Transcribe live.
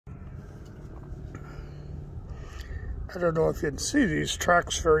I don't know if you can see these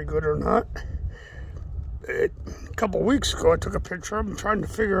tracks very good or not. A couple weeks ago, I took a picture of them trying to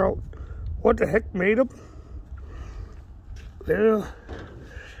figure out what the heck made them. Yeah.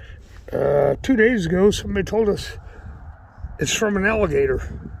 2 days ago, somebody told us it's from an alligator.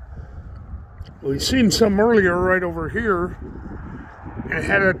 We seen some earlier right over here, and it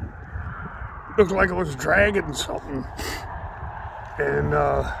had it looked like it was dragging something. And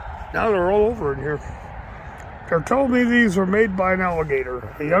now they're all over in here. They're telling me these were made by an alligator,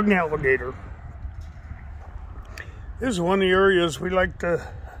 a young alligator. This is one of the areas we like to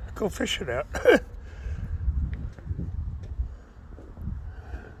go fishing at.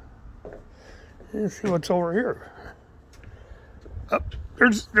 Let's see what's over here. Oh,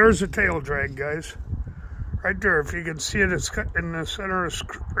 there's a tail drag, guys. Right there, if you can see it, it's in the center of the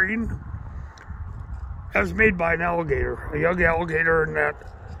screen. That was made by an alligator, a young alligator, and that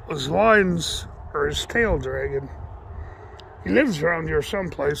those lines are his tail dragging. He lives around here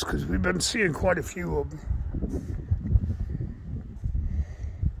someplace because we've been seeing quite a few of them.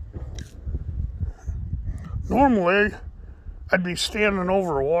 Normally, I'd be standing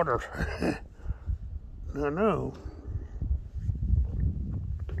over water. I know.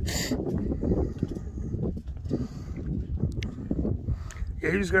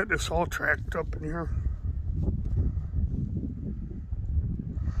 Yeah, he's got this all tracked up in here.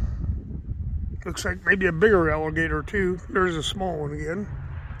 Looks like maybe a bigger alligator too. There's a small one again.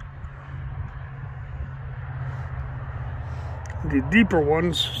 The deeper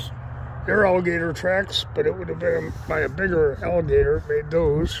ones, they're alligator tracks, but it would have been by a bigger alligator that made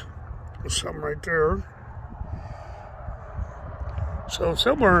those. There's some right there. So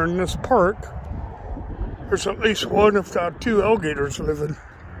somewhere in this park, there's at least one, if not two, alligators living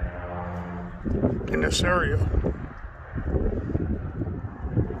in this area.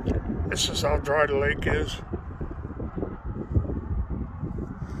 This is how dry the lake is.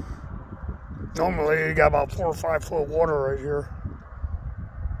 Normally, you got about 4 or 5 foot of water right here.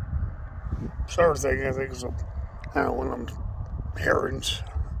 This other thing, I think, is one of them herons.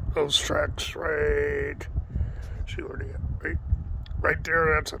 Those tracks right. See where they at? Right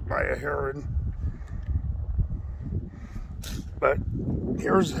there, that's by a heron. But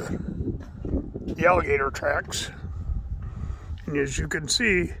here's the alligator tracks. And as you can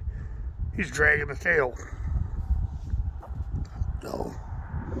see, he's dragging the tail. So,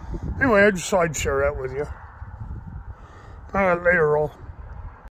 anyway, I just thought I'd share that with you. All right, later, all.